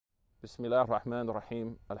بسم الله الرحمن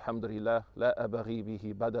الرحيم الحمد لله لا أبغي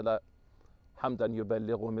به بدلا حمدا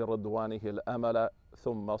يبلغ من رضوانه الأمل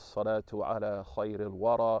ثم الصلاة على خير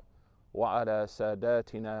الورى وعلى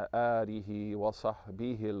ساداتنا آله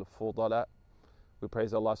وصحبه الفضلاء. We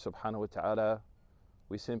praise Allah subhanahu wa ta'ala.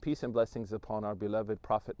 We send peace and blessings upon our beloved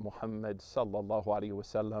Prophet Muhammad sallallahu alaihi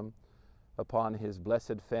wasallam, upon his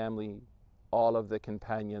blessed family, all of the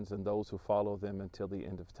companions and those who follow them until the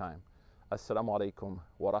end of time. Assalamu alaikum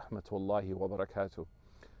wa rahmatullahi wa barakatuh.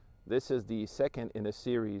 This is the second in a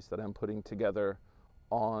series that I'm putting together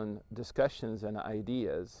on discussions and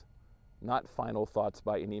ideas, not final thoughts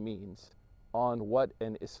by any means, on what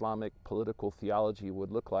an Islamic political theology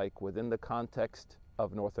would look like within the context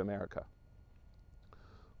of North America.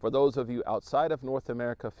 For those of you outside of North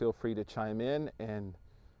America, feel free to chime in and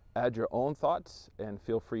add your own thoughts and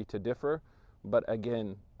feel free to differ. But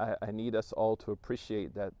again, I need us all to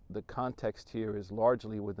appreciate that the context here is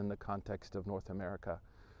largely within the context of North America.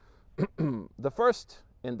 The first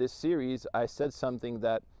in this series, I said something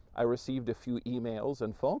that I received a few emails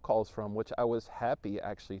and phone calls from, which I was happy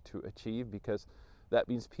actually to achieve, because that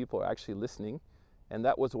means people are actually listening. And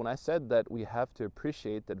that was when I said that we have to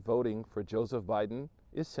appreciate that voting for Joseph Biden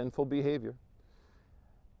is sinful behavior.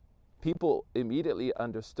 People immediately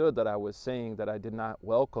understood that I was saying that I did not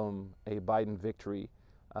welcome a Biden victory.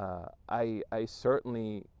 I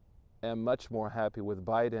certainly am much more happy with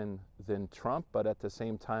Biden than Trump, but at the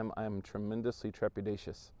same time, I'm tremendously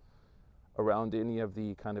trepidatious around any of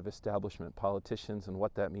the kind of establishment politicians and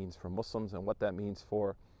what that means for Muslims and what that means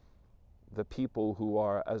for the people who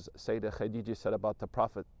are, as Sayyidah Khadija said about the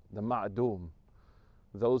Prophet, the ma'doom,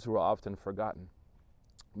 those who are often forgotten.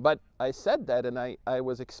 But I said that, and I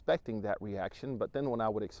was expecting that reaction. But then when I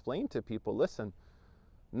would explain to people, listen,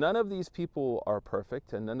 none of these people are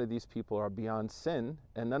perfect, and none of these people are beyond sin,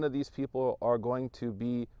 and none of these people are going to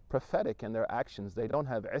be prophetic in their actions. They don't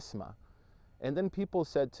have isma. And then people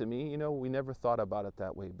said to me, we never thought about it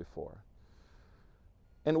that way before.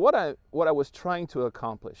 And what I was trying to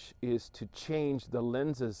accomplish is to change the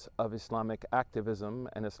lenses of Islamic activism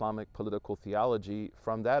and Islamic political theology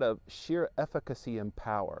from that of sheer efficacy and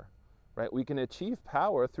power, right? We can achieve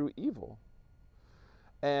power through evil.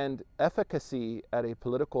 And efficacy at a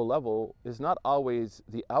political level is not always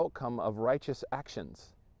the outcome of righteous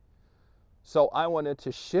actions. So I wanted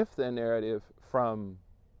to shift the narrative from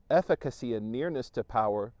efficacy and nearness to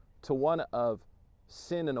power to one of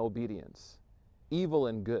sin and obedience, evil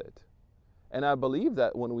and good. And I believe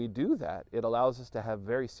that when we do that, it allows us to have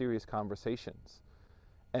very serious conversations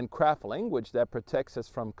and craft language that protects us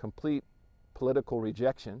from complete political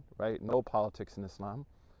rejection, right? No politics in Islam,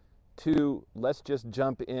 to let's just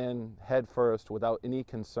jump in head first without any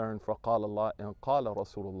concern for qala Allah and qala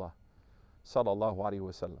Rasulullah sallallahu alaihi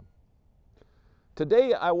wasallam.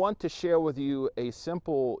 Today, I want to share with you a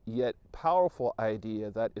simple yet powerful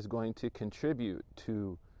idea that is going to contribute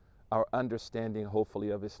to our understanding, hopefully,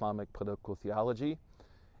 of Islamic political theology,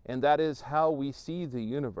 and that is how we see the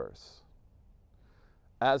universe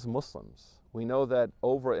as Muslims. We know that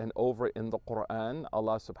over and over in the Quran,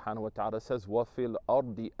 Allah subhanahu wa ta'ala says, وَفِي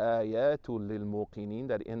الْأَرْضِ آيَاتٌ لِلْمُوقِنِينَ,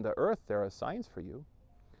 that in the earth there are signs for you.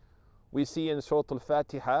 We see in Surah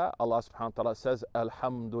Al-Fatiha, Allah subhanahu wa ta'ala says,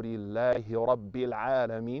 Alhamdulillahi Rabbil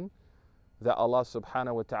Alameen, that Allah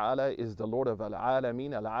subhanahu wa ta'ala is the Lord of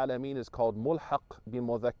Al-Alameen. Al-Alameen is called Mulhaq bi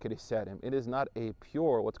Mudhakkar Salim. It is not a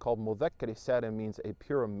pure, what's called Mudhakkar Salim means a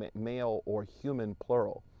pure male or human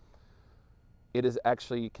plural. It is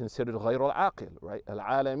actually considered Ghayr al-Aqil, right?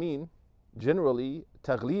 Al-Alameen, generally,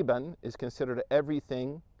 taghliban, is considered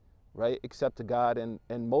everything, right, except God, and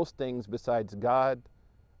most things besides God.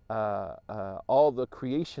 All the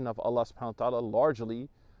creation of Allah subhanahu wa ta'ala largely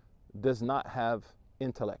does not have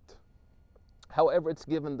intellect. However, it's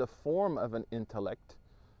given the form of an intellect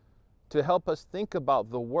to help us think about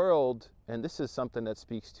the world, and this is something that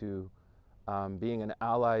speaks to being an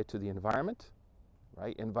ally to the environment,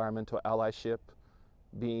 right? Environmental allyship,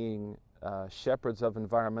 being shepherds of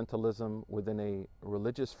environmentalism within a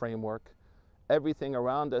religious framework. Everything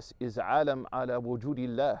around us is alam ala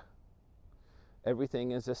wujudillah.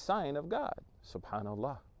 Everything is a sign of God,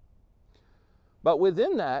 subhanallah. But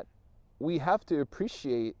within that, we have to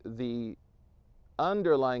appreciate the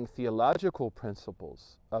underlying theological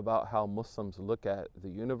principles about how Muslims look at the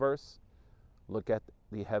universe, look at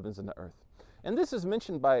the heavens and the earth. And this is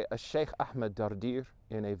mentioned by Sheikh Ahmed Dardir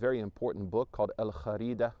in a very important book called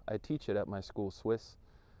Al-Kharida. I teach it at my school, Swiss.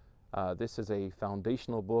 This is a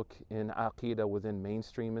foundational book in Aqidah within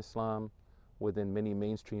mainstream Islam, within many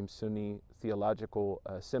mainstream Sunni theological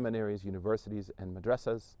seminaries, universities, and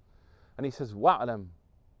madrasas. And he says, وَعْلَمْ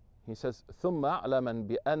He says, ثم أعلما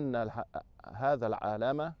بأن هذا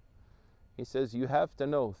العالم. He says, you have to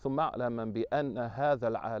know, ثم أعلما بأن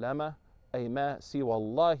هذا العالم أي ما سوى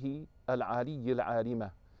الله العلي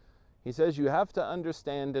العالم. He says, you have to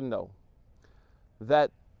understand and know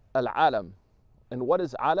that al-alam. And what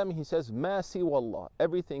is alam? He says, ma siwa Allah,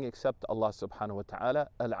 everything except Allah subhanahu wa ta'ala,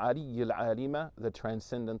 al-ali al-alima, the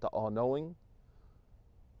transcendent, the all-knowing,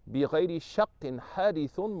 بِغَيْرِ شَقٍ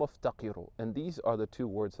حَادِثٌ مُفْتَقِرُ. And these are the two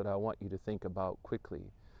words that I want you to think about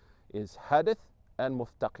quickly, is hadith and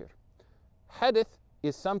muftaqir. Hadith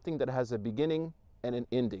is something that has a beginning and an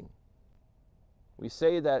ending. We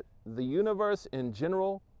say that the universe in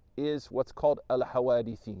general is what's called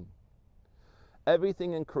al-hawadithin.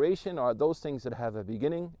 Everything in creation are those things that have a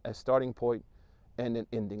beginning, a starting point, and an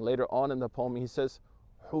ending. Later on in the poem, he says,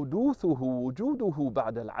 حُدُوثُهُ وُجُودُهُ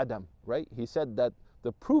بَعْدَ الْعَدَمِ. Right? He said that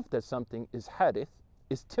the proof that something is hadith,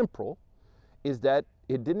 is temporal, is that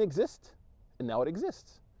it didn't exist, and now it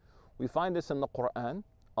exists. We find this in the Quran.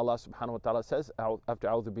 Allah subhanahu wa ta'ala says, after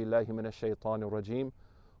أعوذ بالله من الشيطان الرجيم,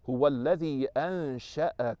 هُوَ الَّذِي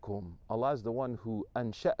أَنشَأَكُمْ. Allah is the one who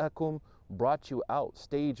أَنشَأَكُمْ, brought you out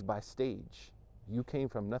stage by stage. You came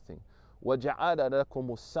from nothing. وَجَعَلَ لَكُمُ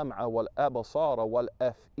السَّمْعَ وَالْأَبْصَارَ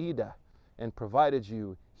وَالْأَفْئِدَةَ, and provided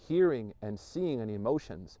you hearing and seeing and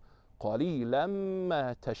emotions. قَلِيلًا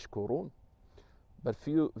مَا تَشْكُرُونَ. But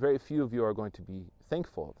very few of you are going to be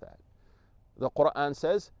thankful of that. The Quran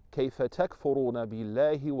says, كَيْفَ تَكْفُرُونَ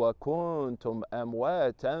بِاللَّهِ وَكُنْتُمْ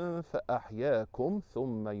أَمْوَاتًا فَأَحْيَاكُمْ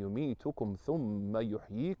ثُمَّ يُمِيتُكُمْ ثُمَّ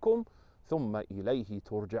يُحْيِيكُمْ ثُمَّ إِلَيْهِ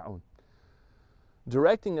تُرْجَعُونَ.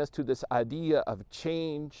 Directing us to this idea of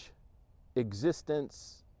change,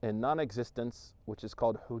 existence, and non-existence, which is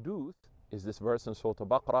called huduth, is this verse in Surah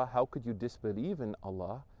Al-Baqarah. How could you disbelieve in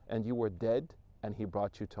Allah and you were dead and He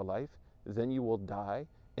brought you to life? Then you will die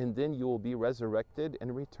and then you will be resurrected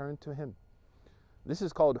and return to Him. This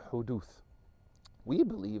is called huduth. We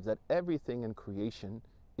believe that everything in creation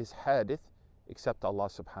is hadith except Allah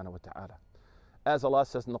subhanahu wa ta'ala. As Allah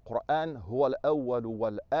says in the Quran, هُوَ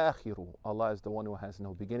الْأَوَّلُ وَالْآخِرُ. Allah is the one who has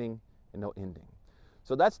no beginning and no ending.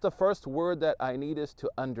 So that's the first word that I need us to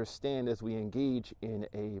understand as we engage in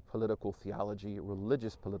a political theology,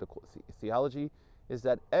 religious political theology, is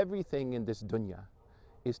that everything in this dunya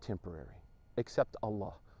is temporary, except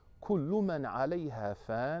Allah. كُلُّ مَنْ عَلَيْهَا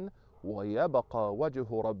فَانٍ وَيَبَقَى وَجْهُ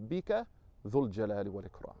رَبِّكَ ذُو الْجَلَالِ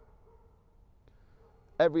وَالْإِكْرَامِ.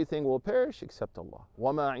 Everything will perish except Allah.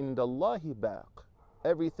 وَمَا عِنْدَ اللَّهِ بَاقٍ.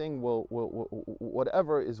 Everything will,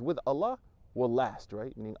 whatever is with Allah will last,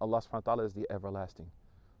 right? Meaning Allah subhanahu wa ta'ala is the everlasting.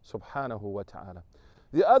 Subhanahu wa ta'ala.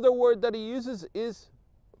 The other word that he uses is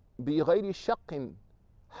بِغَيْرِ شَقٍ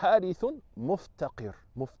حَادِثٌ مُفْتَقِرٌ.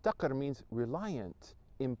 Muftaqir means reliant,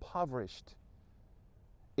 impoverished.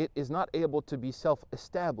 It is not able to be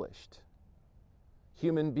self-established.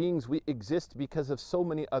 Human beings, we exist because of so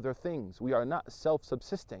many other things. We are not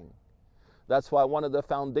self-subsisting. That's why one of the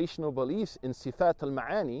foundational beliefs in Sifat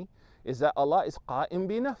al-Ma'ani is that Allah is qa'im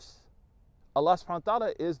bi nafs. Allah subhanahu wa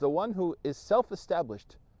ta'ala is the one who is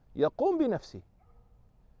self-established. Yaqum bi nafsi.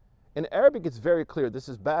 In Arabic it's very clear. This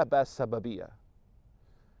is ba'ba sababiyya.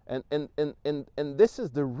 And this is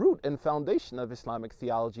the root and foundation of Islamic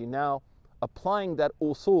theology. Now, applying that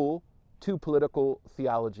usul to political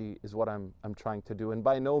theology is what I'm trying to do. And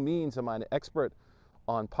by no means am I an expert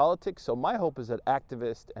on politics. So my hope is that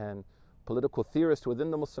activists and political theorists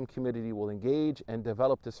within the Muslim community will engage and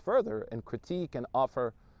develop this further and critique and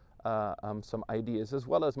offer some ideas, as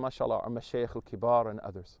well as, mashallah, our Mashaykh al-Kibar and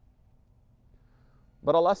others.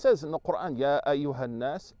 But Allah says in the Quran, Ya ayyuhan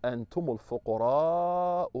nas antumul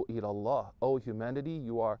fuqara'u ila Allah. O humanity,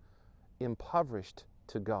 you are impoverished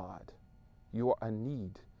to God. You are in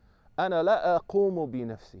need. أنا لا أقوم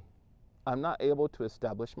بنفسي. I'm not able to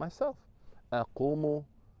establish myself. أقوم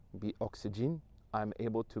بأكسجين. I'm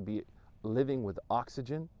able to be living with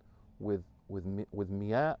oxygen, with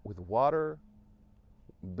miyah, with water.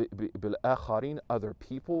 بالآخرين, other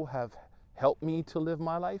people have helped me to live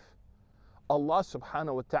my life. Allah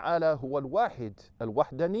subhanahu wa ta'ala huwa al-wahid,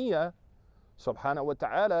 al-wahdaniyya, subhanahu wa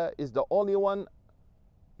ta'ala is the only one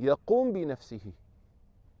يقوم بنفسه.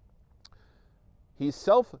 He's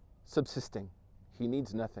self-subsisting. He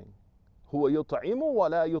needs nothing. هو يطعم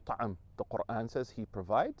ولا يطعم. The Quran says He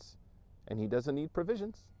provides and He doesn't need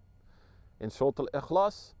provisions. In Surah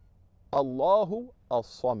Al-Ikhlas, Allahu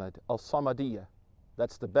al-Samad, al-Samadiyya.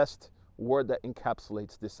 That's the best word that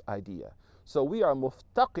encapsulates this idea. So we are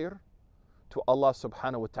muftaqir to Allah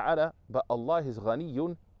subhanahu wa ta'ala, but Allah is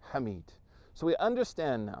ghaniyun hamid. So we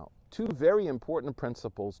understand now two very important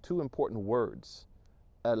principles, two important words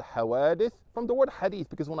al-hawadith, from the word hadith,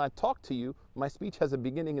 because when I talk to you, my speech has a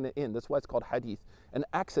beginning and an end. That's why it's called hadith. An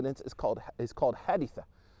accident is called haditha,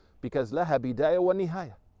 because laha bidaya wa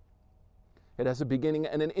nihaya. It has a beginning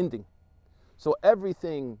and an ending. So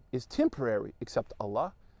everything is temporary except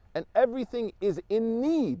Allah, and everything is in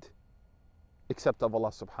need except of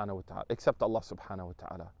Allah subhanahu wa ta'ala, except Allah subhanahu wa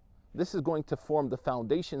ta'ala. This is going to form the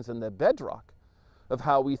foundations and the bedrock of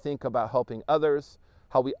how we think about helping others,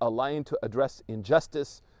 how we align to address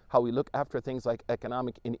injustice, how we look after things like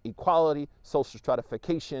economic inequality, social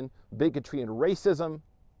stratification, bigotry, and racism.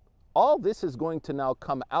 All this is going to now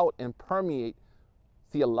come out and permeate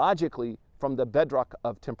theologically from the bedrock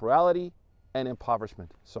of temporality and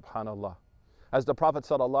impoverishment. Subhanallah. As the Prophet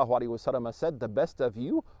ﷺ said, the best of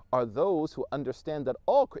you are those who understand that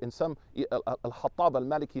all, in some, Al-Hattab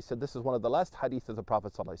al-Maliki said, this is one of the last hadith of the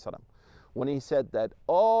Prophet ﷺ, when he said that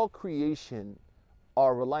all creation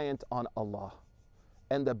are reliant on Allah.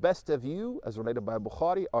 And the best of you, as related by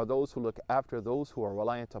Bukhari, are those who look after those who are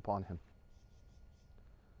reliant upon Him.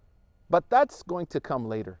 But that's going to come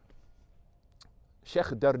later. Sheikh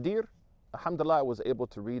Dardir, alhamdulillah, I was able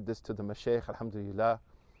to read this to the Mashaykh, alhamdulillah.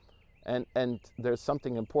 And there's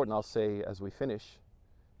something important I'll say as we finish.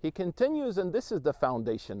 He continues, and this is the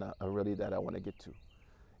foundation really that I want to get to.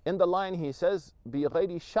 In the line he says,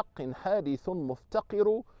 بِغَيْرِ شَقٍ حَادِثٌ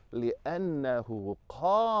مُفْتَقِرُ لِأَنَّهُ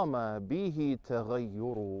قَامَ بِهِ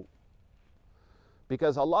تَغَيُّرُ.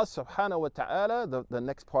 Because Allah subhanahu wa ta'ala, the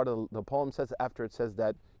next part of the poem says, after it says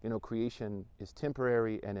that, creation is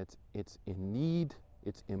temporary and it's in need,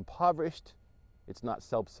 it's impoverished, it's not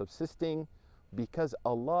self-subsisting, because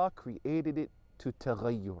Allah created it to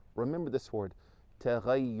taghayyur. Remember this word,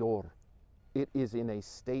 taghayyur. It is in a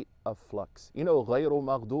state of flux. Ghayru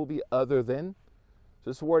maghdubi, other than. So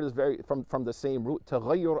this word is very from the same root.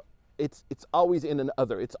 Taghayyur, it's always in an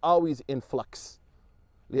other. It's always in flux.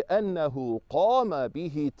 لِأَنَّهُ قَامَ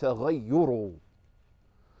بِهِ تَغَيُّرُ.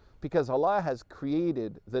 Because Allah has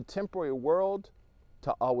created the temporary world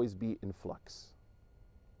to always be in flux.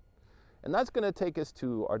 And that's going to take us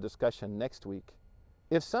to our discussion next week.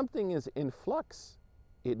 If something is in flux,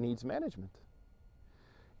 it needs management.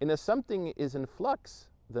 And if something is in flux,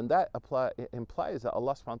 then that implies that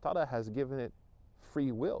Allah subhanahu wa ta'ala has given it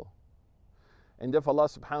free will. And if Allah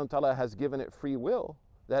subhanahu wa ta'ala has given it free will,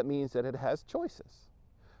 that means that it has choices.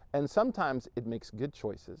 And sometimes it makes good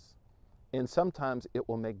choices, and sometimes it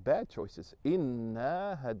will make bad choices.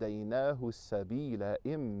 Inna hadaynahu sabila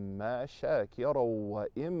imma shakira wa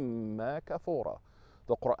imma kafura.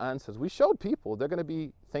 The Quran says we showed people they're going to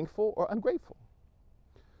be thankful or ungrateful.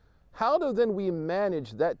 How do then we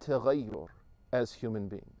manage that taghayyur as human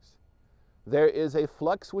beings? There is a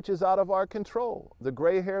flux which is out of our control. The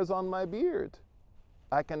gray hairs on my beard,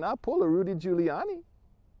 I cannot pull a Rudy Giuliani,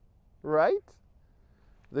 right?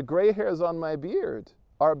 The gray hairs on my beard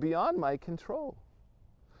are beyond my control.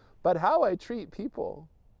 But how I treat people,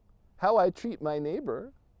 how I treat my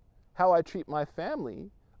neighbor, how I treat my family,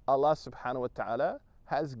 Allah subhanahu wa ta'ala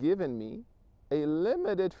has given me a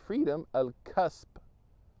limited freedom, al-kasb,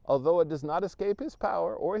 although it does not escape His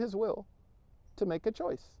power or His will, to make a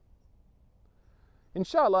choice.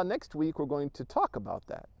 Inshallah, next week we're going to talk about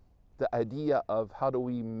that, the idea of how do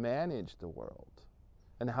we manage the world,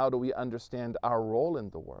 and how do we understand our role in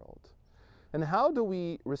the world, and how do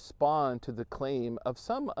we respond to the claim of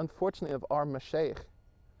some, unfortunately, of our mashaykh,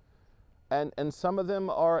 and some of them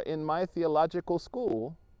are in my theological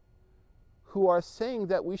school, who are saying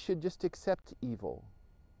that we should just accept evil.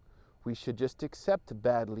 We should just accept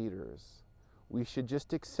bad leaders. We should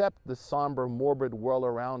just accept the somber, morbid world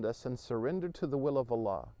around us and surrender to the will of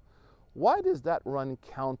Allah. Why does that run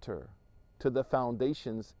counter to the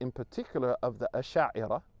foundations, in particular of the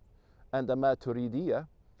Ash'ira and the Maturidiyya,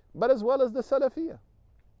 but as well as the Salafiyya,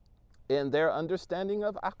 in their understanding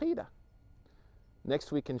of Aqeedah?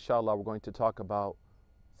 Next week, inshallah, we're going to talk about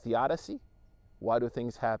theodicy, why do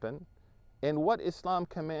things happen, and what Islam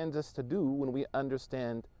commands us to do when we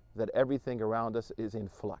understand that everything around us is in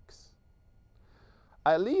flux.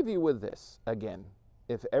 I leave you with this again.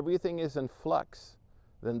 If everything is in flux,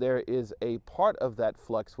 then there is a part of that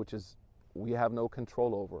flux which is we have no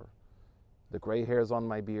control over. The gray hairs on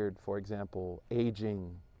my beard, for example,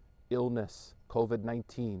 aging, illness,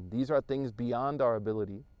 COVID-19. These are things beyond our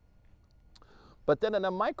ability. But then at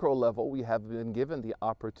a micro level, we have been given the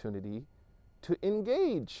opportunity to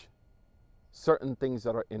engage certain things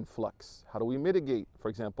that are in flux. How do we mitigate, for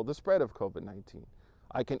example, the spread of COVID-19?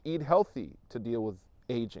 I can eat healthy to deal with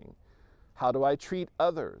aging. How do I treat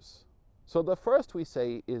others? So the first we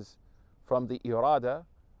say is from the irada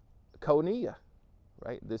kawniyah,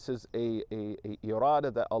 right? This is a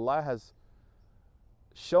irada that Allah has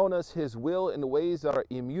shown us His will in ways that are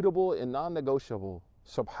immutable and non-negotiable,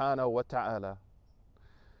 subhanahu wa ta'ala.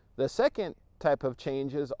 The second type of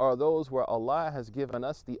changes are those where Allah has given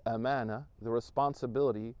us the amana, the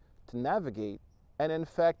responsibility to navigate and in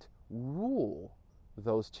fact rule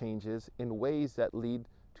those changes in ways that lead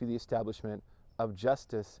to the establishment of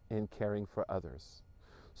justice in caring for others.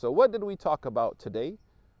 So what did we talk about today?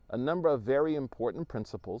 A number of very important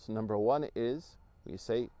principles. Number one is, we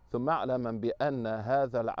say, ثُمَّ اعْلَمًا بِأَنَّ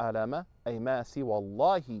هَذَا الْعَالَمَ أَيْ مَا سِوَى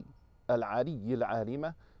اللَّهِ الْعَلِيِّ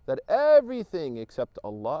الْعَالِمَ, that everything except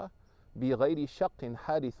Allah بِغَيْرِ شَقٍ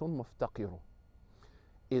حَادِثٌ مُفْتَقِرٌ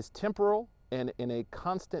is temporal and in a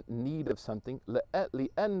constant need of something,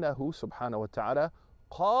 لِأَنَّهُ سُبْحَانَهُ وَتَعَالَى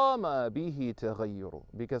قَامَ بِهِ تَغَيُّرُ,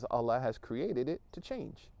 because Allah has created it to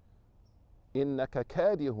change. إِنَّكَ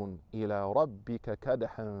كَادِهٌ إِلَى رَبِّكَ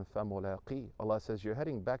كَدْحًا فَمُلَاقِيهِ. Allah says, you're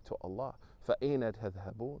heading back to Allah. فَأَيْنَ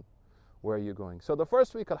تَذْهَبُونَ? Where are you going? So the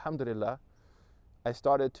first week, alhamdulillah, I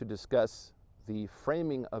started to discuss the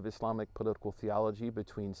framing of Islamic political theology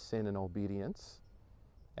between sin and obedience.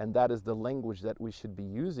 And that is the language that we should be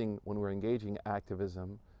using when we're engaging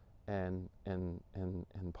activism and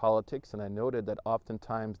politics. And I noted that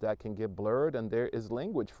oftentimes that can get blurred, and there is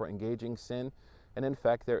language for engaging sin. And in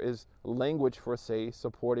fact, there is language for, say,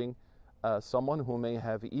 supporting someone who may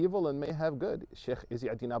have evil and may have good. Sheikh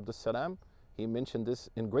Izzuddin Abdul Salam, he mentioned this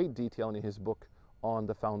in great detail in his book on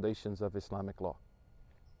the foundations of Islamic law.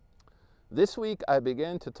 This week, I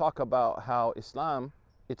began to talk about how Islam,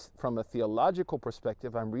 it's from a theological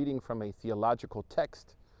perspective, I'm reading from a theological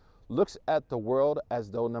text, looks at the world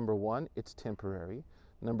as though, number one, it's temporary,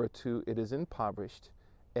 number two, it is impoverished,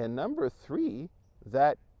 and number three,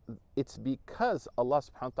 that it's because Allah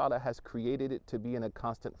subhanahu wa ta'ala has created it to be in a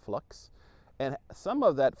constant flux. And some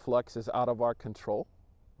of that flux is out of our control,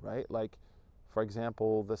 right? Like, for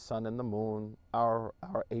example, the sun and the moon, our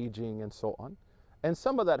aging and so on. And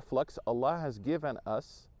some of that flux, Allah has given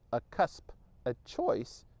us a cusp, a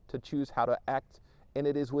choice to choose how to act. And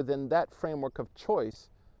it is within that framework of choice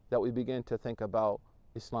that we begin to think about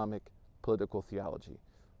Islamic political theology.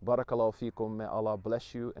 Barakallahu feekum. May Allah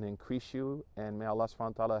bless you and increase you, and may Allah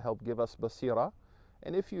subhanahu wa ta'ala help give us basira.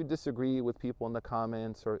 And if you disagree with people in the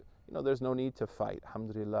comments, or there's no need to fight.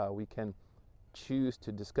 Alhamdulillah, we can choose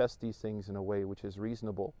to discuss these things in a way which is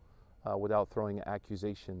reasonable, without throwing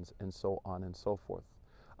accusations and so on and so forth.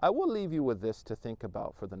 I will leave you with this to think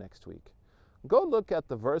about for the next week. Go look at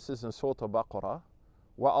the verses in Surah Al-Baqarah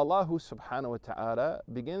where Allah subhanahu wa ta'ala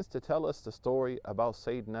begins to tell us the story about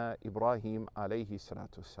Sayyidina Ibrahim alayhi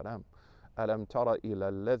salatu salam. أَلَمْ تَرَ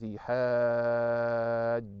إِلَى الَّذِي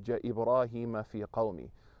حَاجَّ إِبْرَاهِيمَ فِي قَوْمِهِ,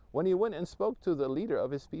 when he went and spoke to the leader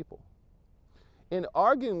of his people. In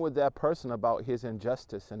arguing with that person about his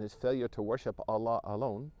injustice and his failure to worship Allah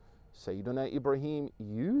alone, Sayyidina Ibrahim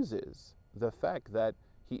uses the fact that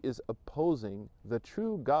he is opposing the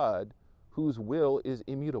true God whose will is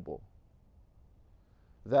immutable.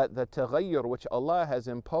 That the taghayyur which Allah has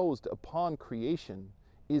imposed upon creation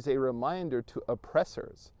is a reminder to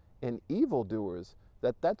oppressors and evildoers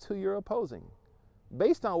that that's who you're opposing.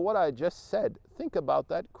 Based on what I just said, think about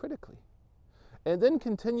that critically. And then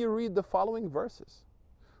continue to read the following verses,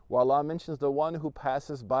 where Allah mentions the one who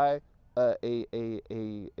passes by a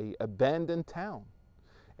abandoned town.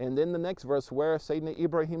 And then the next verse where Sayyidina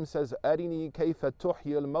Ibrahim says, Arini kayfa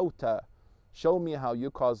tuhyi al-mawta, show me how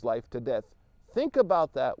you cause life to death. Think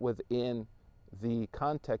about that within the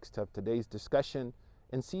context of today's discussion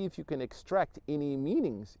and see if you can extract any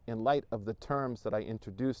meanings in light of the terms that I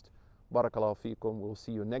introduced. Barakallahu feekum. We'll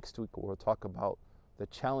see you next week where we'll talk about the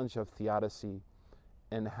challenge of theodicy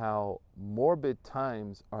and how morbid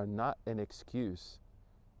times are not an excuse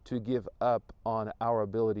to give up on our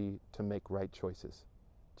ability to make right choices.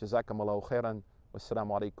 Jazakumullahu khairan.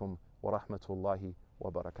 Wassalamu alaikum wa rahmatullahi wa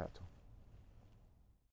barakatuh.